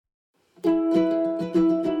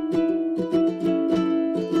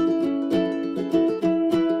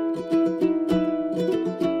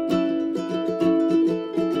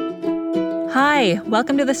Hey,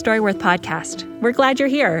 welcome to the Storyworth podcast. We're glad you're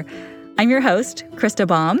here. I'm your host, Krista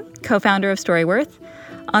Baum, co-founder of Storyworth.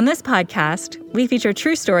 On this podcast, we feature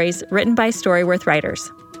true stories written by Storyworth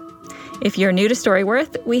writers. If you're new to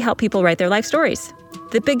Storyworth, we help people write their life stories,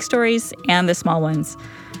 the big stories and the small ones.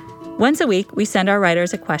 Once a week, we send our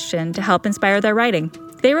writers a question to help inspire their writing.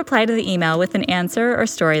 They reply to the email with an answer or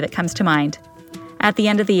story that comes to mind. At the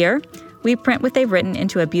end of the year, we print what they've written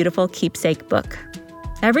into a beautiful keepsake book.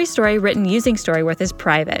 Every story written using Storyworth is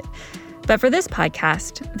private. But for this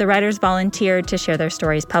podcast, the writers volunteered to share their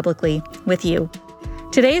stories publicly with you.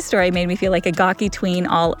 Today's story made me feel like a gawky tween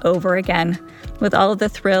all over again, with all of the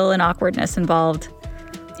thrill and awkwardness involved.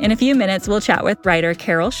 In a few minutes, we'll chat with writer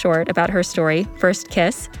Carol Short about her story, First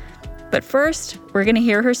Kiss. But first, we're going to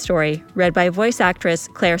hear her story, read by voice actress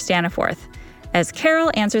Claire Staniforth, as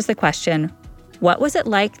Carol answers the question, what was it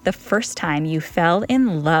like the first time you fell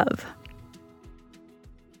in love?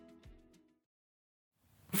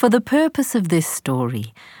 For the purpose of this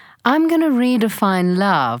story, I'm going to redefine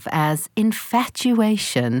love as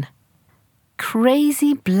infatuation.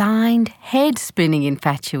 Crazy, blind, head-spinning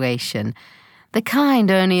infatuation. The kind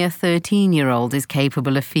only a 13-year-old is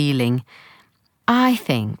capable of feeling. I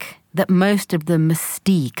think that most of the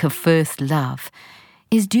mystique of first love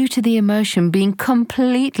is due to the emotion being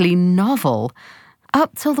completely novel.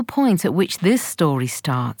 Up till the point at which this story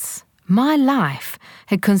starts, my life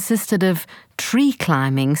had consisted of tree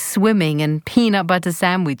climbing, swimming, and peanut butter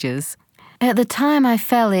sandwiches. At the time I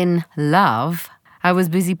fell in love, I was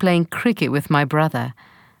busy playing cricket with my brother.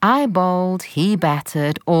 I bowled, he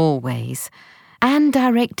batted, always, and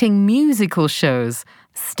directing musical shows,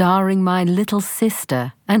 starring my little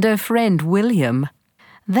sister and her friend William.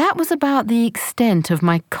 That was about the extent of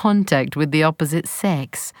my contact with the opposite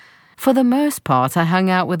sex. For the most part, I hung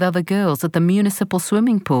out with other girls at the municipal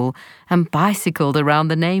swimming pool and bicycled around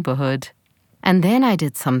the neighborhood. And then I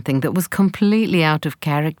did something that was completely out of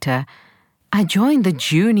character. I joined the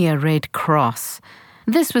Junior Red Cross.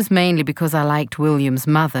 This was mainly because I liked William's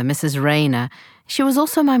mother, Mrs. Rayner. She was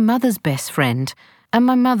also my mother's best friend, and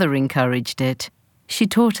my mother encouraged it. She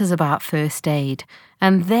taught us about first aid,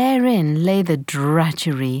 and therein lay the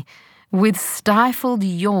drudgery, with stifled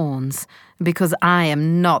yawns, because I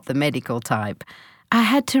am not the medical type. I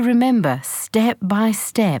had to remember, step by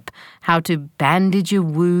step, how to bandage a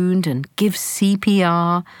wound and give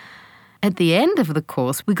CPR. At the end of the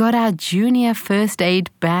course, we got our junior first aid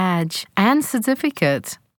badge and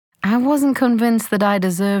certificate. I wasn't convinced that I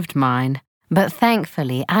deserved mine, but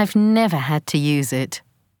thankfully I've never had to use it.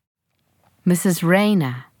 Mrs.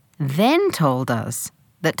 Rayner then told us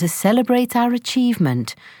that to celebrate our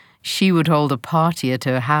achievement, she would hold a party at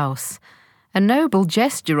her house, a noble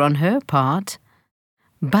gesture on her part.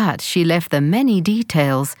 But she left the many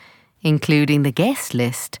details, including the guest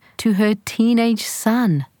list, to her teenage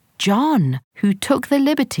son, John, who took the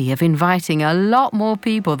liberty of inviting a lot more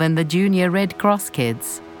people than the Junior Red Cross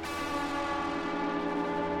kids.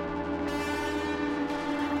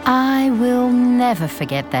 I will never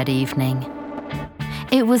forget that evening.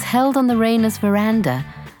 It was held on the Rayners' veranda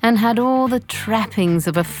and had all the trappings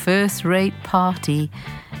of a first-rate party.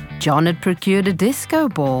 John had procured a disco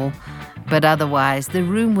ball, but otherwise the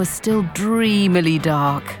room was still dreamily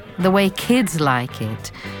dark, the way kids like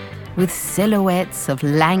it, with silhouettes of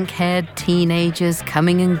lank-haired teenagers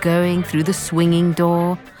coming and going through the swinging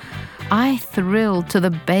door. I thrilled to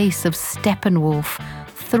the bass of Steppenwolf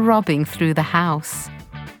throbbing through the house.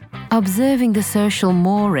 Observing the social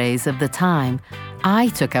mores of the time, I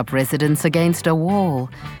took up residence against a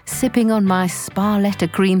wall, sipping on my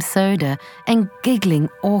Sparletta cream soda and giggling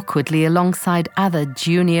awkwardly alongside other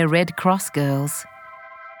Junior Red Cross girls.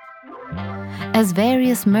 As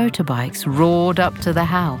various motorbikes roared up to the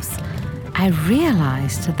house, I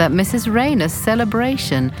realized that Mrs. Rayner's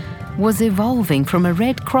celebration was evolving from a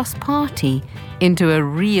Red Cross party into a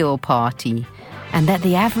real party, and that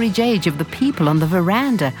the average age of the people on the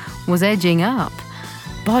veranda was edging up.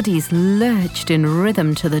 Bodies lurched in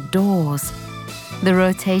rhythm to the doors. The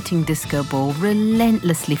rotating disco ball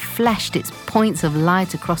relentlessly flashed its points of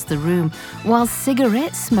light across the room, while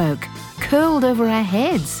cigarette smoke curled over our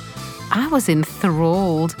heads. I was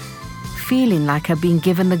enthralled, feeling like I'd been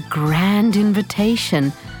given the grand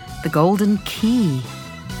invitation, the golden key,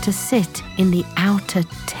 to sit in the outer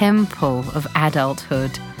temple of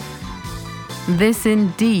adulthood. This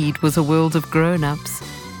indeed was a world of grown-ups.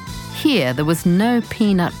 Here there was no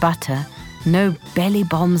peanut butter, no belly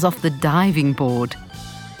bombs off the diving board.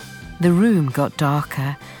 The room got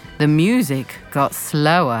darker, the music got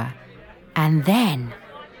slower, and then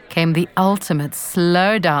came the ultimate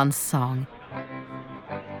slow dance song.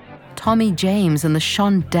 Tommy James and the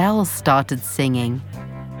Shondells started singing.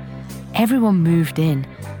 Everyone moved in.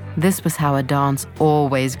 This was how a dance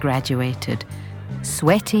always graduated.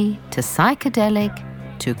 Sweaty to psychedelic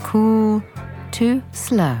to cool to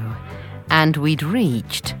slow. And we'd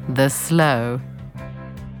reached the slow.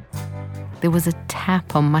 There was a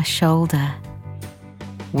tap on my shoulder.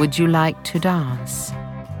 Would you like to dance?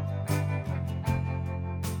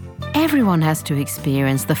 Everyone has to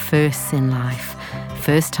experience the firsts in life.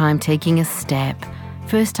 First time taking a step,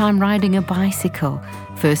 first time riding a bicycle,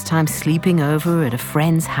 first time sleeping over at a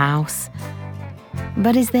friend's house.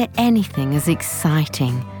 But is there anything as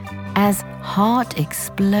exciting, as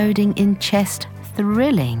heart-exploding in chest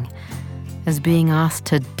thrilling, as being asked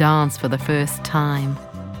to dance for the first time?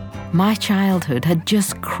 My childhood had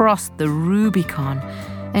just crossed the Rubicon,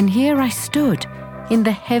 and here I stood in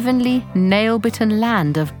the heavenly, nail-bitten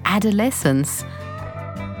land of adolescence.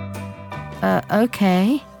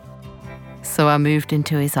 Okay. So I moved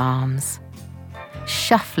into his arms,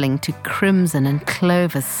 shuffling to Crimson and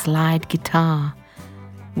Clover's slide guitar.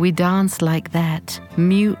 We danced like that,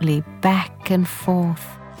 mutely back and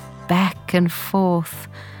forth,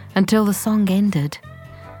 until the song ended.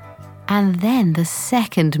 And then the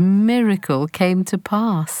second miracle came to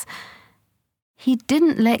pass. He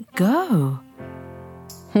didn't let go.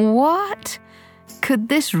 What? Could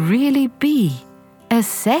this really be a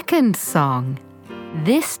second song?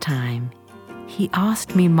 This time, he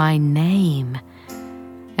asked me my name.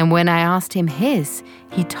 And when I asked him his,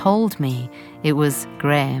 he told me it was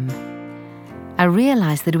Graham. I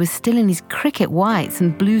realized that it was still in his cricket whites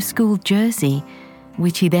and blue school jersey,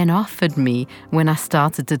 which he then offered me when I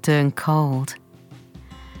started to turn cold.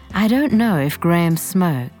 I don't know if Graham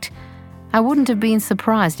smoked. I wouldn't have been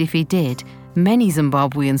surprised if he did. Many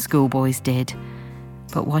Zimbabwean schoolboys did.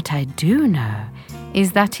 But what I do know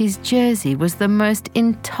is that his jersey was the most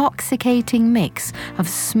intoxicating mix of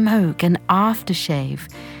smoke and aftershave.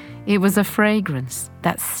 It was a fragrance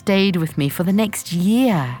that stayed with me for the next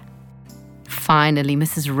year. Finally,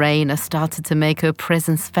 Mrs. Rayner started to make her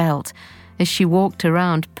presence felt as she walked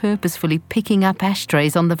around purposefully picking up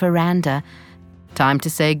ashtrays on the veranda. Time to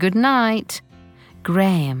say goodnight.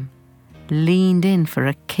 Graham leaned in for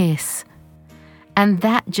a kiss. And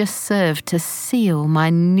that just served to seal my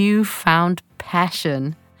newfound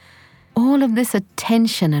passion. All of this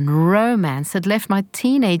attention and romance had left my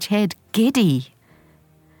teenage head giddy.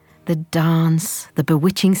 The dance, the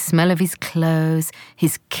bewitching smell of his clothes,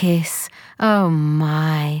 his kiss, oh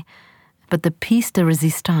my. But the piece de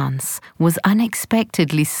resistance was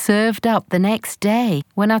unexpectedly served up the next day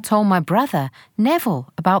when I told my brother, Neville,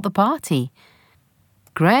 about the party.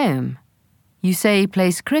 Graham, you say he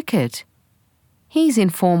plays cricket? He's in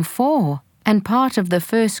Form 4 and part of the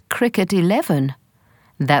first Cricket 11.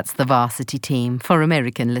 That's the varsity team for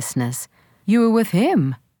American listeners. You were with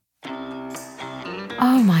him.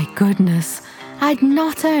 Oh my goodness, I'd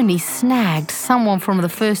not only snagged someone from the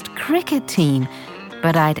first cricket team,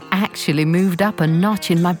 but I'd actually moved up a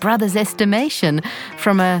notch in my brother's estimation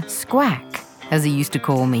from a squack, as he used to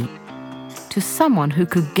call me, to someone who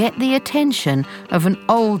could get the attention of an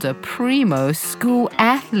older primo school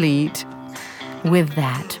athlete. With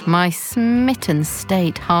that, my smitten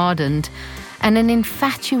state hardened, and an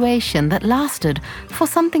infatuation that lasted for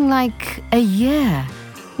something like a year,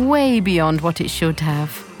 way beyond what it should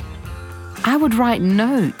have. I would write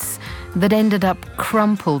notes that ended up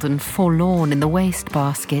crumpled and forlorn in the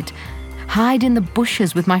wastebasket, hide in the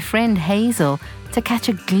bushes with my friend Hazel to catch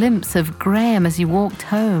a glimpse of Graham as he walked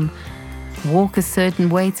home, walk a certain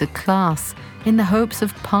way to class in the hopes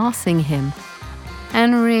of passing him.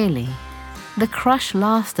 And really, the crush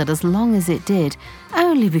lasted as long as it did,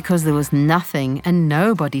 only because there was nothing and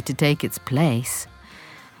nobody to take its place.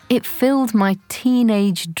 It filled my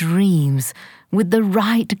teenage dreams with the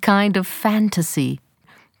right kind of fantasy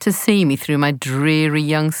to see me through my dreary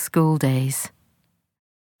young school days.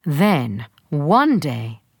 Then, one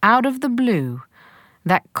day, out of the blue,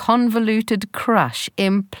 that convoluted crush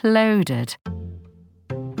imploded.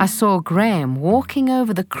 I saw Graham walking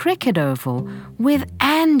over the cricket oval with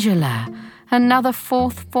Angela, another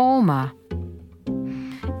fourth former.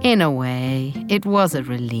 In a way, it was a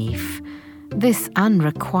relief. This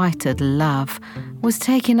unrequited love was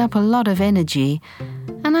taking up a lot of energy,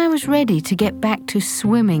 and I was ready to get back to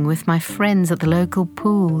swimming with my friends at the local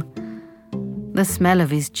pool. The smell of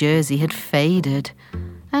his jersey had faded,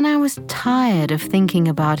 and I was tired of thinking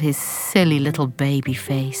about his silly little baby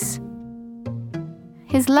face.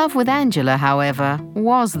 His love with Angela, however,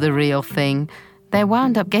 was the real thing. They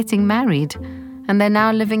wound up getting married, and they're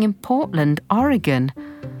now living in Portland, Oregon.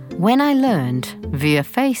 When I learned, via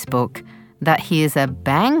Facebook, that he is a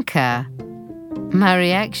banker. My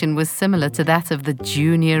reaction was similar to that of the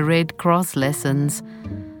Junior Red Cross lessons.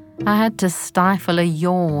 I had to stifle a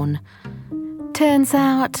yawn. Turns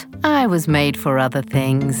out I was made for other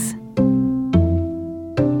things.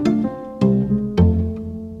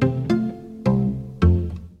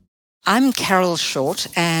 I'm Carol Short,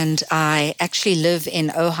 and I actually live in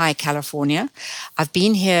Ojai, California. I've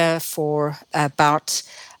been here for about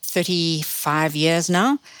 35 years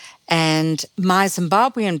now, and my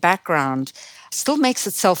Zimbabwean background still makes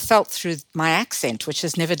itself felt through my accent, which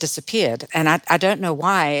has never disappeared. And I don't know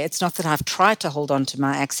why. It's not that I've tried to hold on to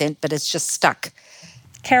my accent, but it's just stuck.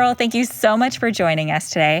 Carol, thank you so much for joining us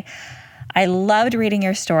today. I loved reading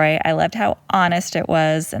your story. I loved how honest it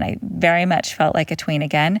was, and I very much felt like a tween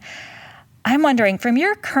again. I'm wondering, from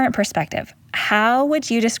your current perspective, how would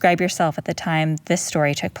you describe yourself at the time this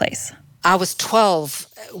story took place? I was 12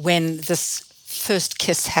 when this first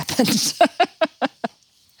kiss happened.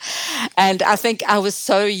 And I think I was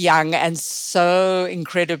so young and so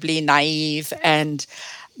incredibly naive and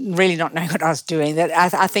really not knowing what I was doing that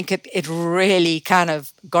I think it really kind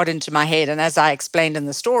of got into my head. And as I explained in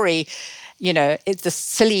the story, the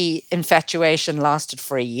silly infatuation lasted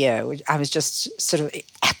for a year. I was just sort of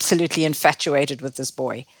absolutely infatuated with this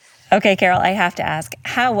boy. Okay, Carol, I have to ask,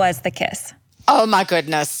 how was the kiss? Oh, my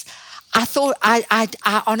goodness. I thought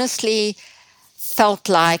I honestly felt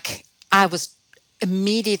like I was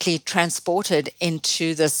immediately transported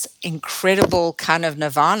into this incredible kind of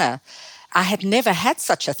nirvana. I had never had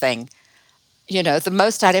such a thing. The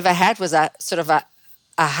most I'd ever had was a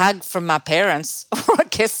hug from my parents or a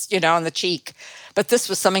kiss, on the cheek. But this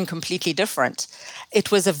was something completely different.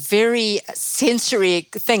 It was a very sensory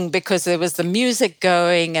thing because there was the music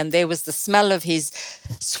going and there was the smell of his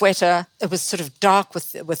sweater. It was sort of dark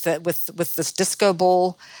with this disco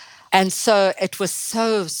ball. And so it was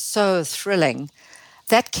so, so thrilling.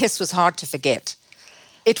 That kiss was hard to forget.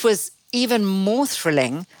 It was even more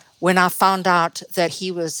thrilling when I found out that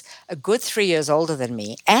he was a good 3 years older than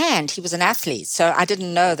me and he was an athlete. So I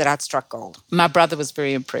didn't know that I'd struck gold. My brother was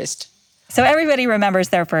very impressed. So everybody remembers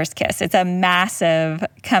their first kiss. It's a massive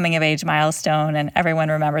coming-of-age milestone, and everyone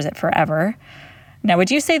remembers it forever. Now,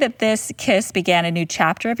 would you say that this kiss began a new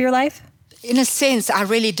chapter of your life? In a sense, I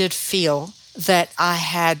really did feel that I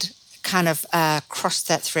had kind of crossed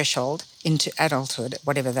that threshold into adulthood,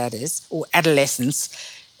 whatever that is, or adolescence.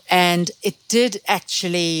 And it did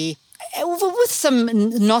actually, with some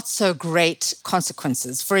not so great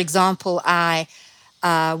consequences. For example, I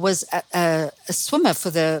was a swimmer for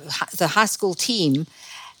the high school team.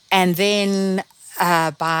 And then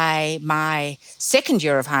by my second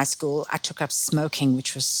year of high school, I took up smoking,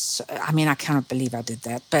 which was, I cannot believe I did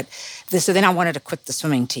that. So then I wanted to quit the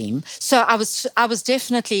swimming team. So I was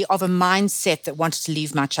definitely of a mindset that wanted to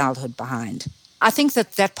leave my childhood behind. I think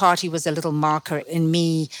that party was a little marker in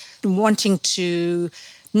me wanting to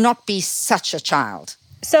not be such a child.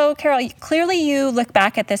 So, Carol, clearly you look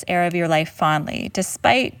back at this era of your life fondly,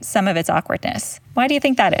 despite some of its awkwardness. Why do you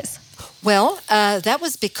think that is? Well, that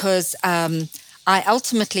was because I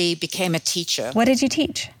ultimately became a teacher. What did you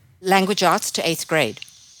teach? Language arts to 8th grade.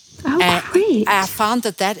 Oh, great. I found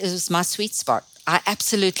that is my sweet spot. I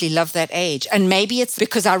absolutely love that age. And maybe it's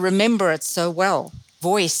because I remember it so well.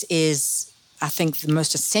 Voice is, I think, the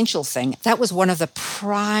most essential thing. That was one of the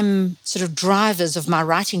prime sort of drivers of my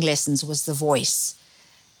writing lessons was the voice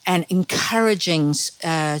and encouraging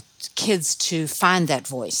kids to find that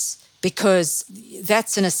voice because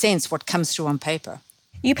that's, in a sense, what comes through on paper.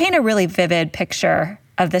 You paint a really vivid picture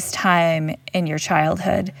of this time in your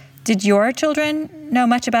childhood. Did your children know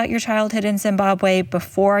much about your childhood in Zimbabwe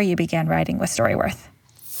before you began writing with Storyworth?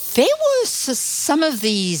 There was some of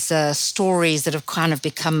these stories that have kind of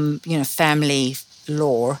become, family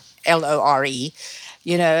lore, L-O-R-E,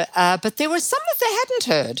 but there were some that they hadn't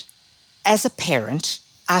heard. As a parent,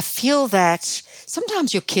 I feel that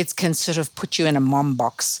sometimes your kids can sort of put you in a mom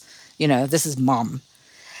box. This is mom.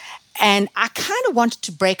 And I kind of wanted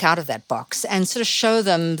to break out of that box and sort of show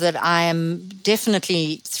them that I am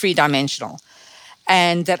definitely three-dimensional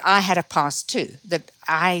and that I had a past too, that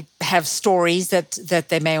I have stories that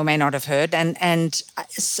they may or may not have heard. And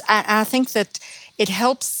I think that it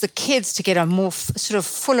helps the kids to get a more sort of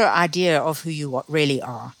fuller idea of who you really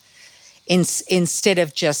are instead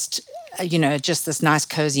of just this nice,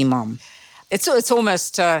 cozy mom. It's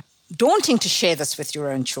almost daunting to share this with your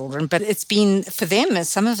own children, but it's been, for them,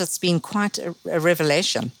 some of it's been quite a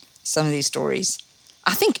revelation, some of these stories.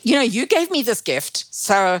 I think, you gave me this gift,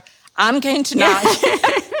 so I'm going to now.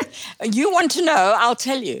 You want to know, I'll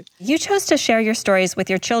tell you. You chose to share your stories with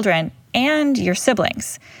your children and your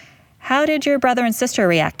siblings. How did your brother and sister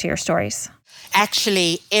react to your stories?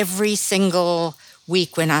 Actually, every single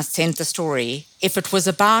week when I sent the story, if it was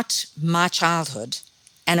about my childhood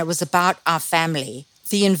and it was about our family,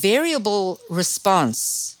 the invariable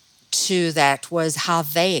response to that was how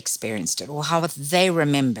they experienced it or how they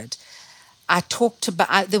remembered.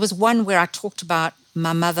 There was one where I talked about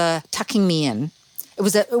my mother tucking me in. It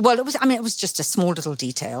was just a small little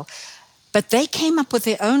detail, but they came up with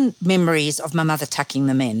their own memories of my mother tucking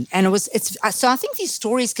them in. And so I think these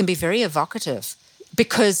stories can be very evocative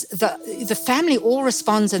because the family all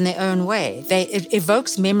responds in their own way. It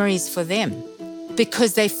evokes memories for them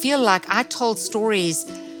because they feel like I told stories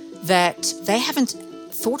that they haven't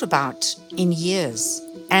thought about in years.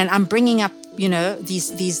 And I'm bringing up,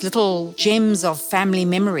 these little gems of family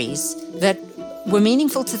memories that were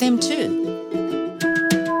meaningful to them too.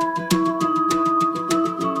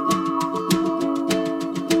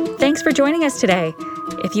 Thanks for joining us today.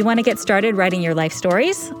 If you want to get started writing your life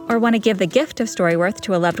stories or want to give the gift of Storyworth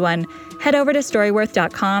to a loved one, head over to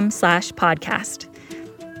storyworth.com/podcast.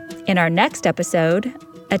 In our next episode,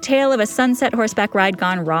 a tale of a sunset horseback ride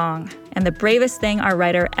gone wrong and the bravest thing our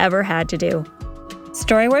writer ever had to do.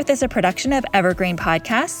 Storyworth is a production of Evergreen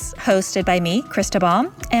Podcasts, hosted by me, Krista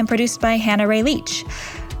Baum, and produced by Hannah Ray Leach.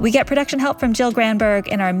 We get production help from Jill Granberg,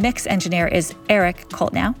 and our mix engineer is Eric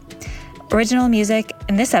Coltnow. Original music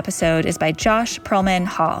in this episode is by Josh Perlman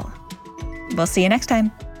Hall. We'll see you next time.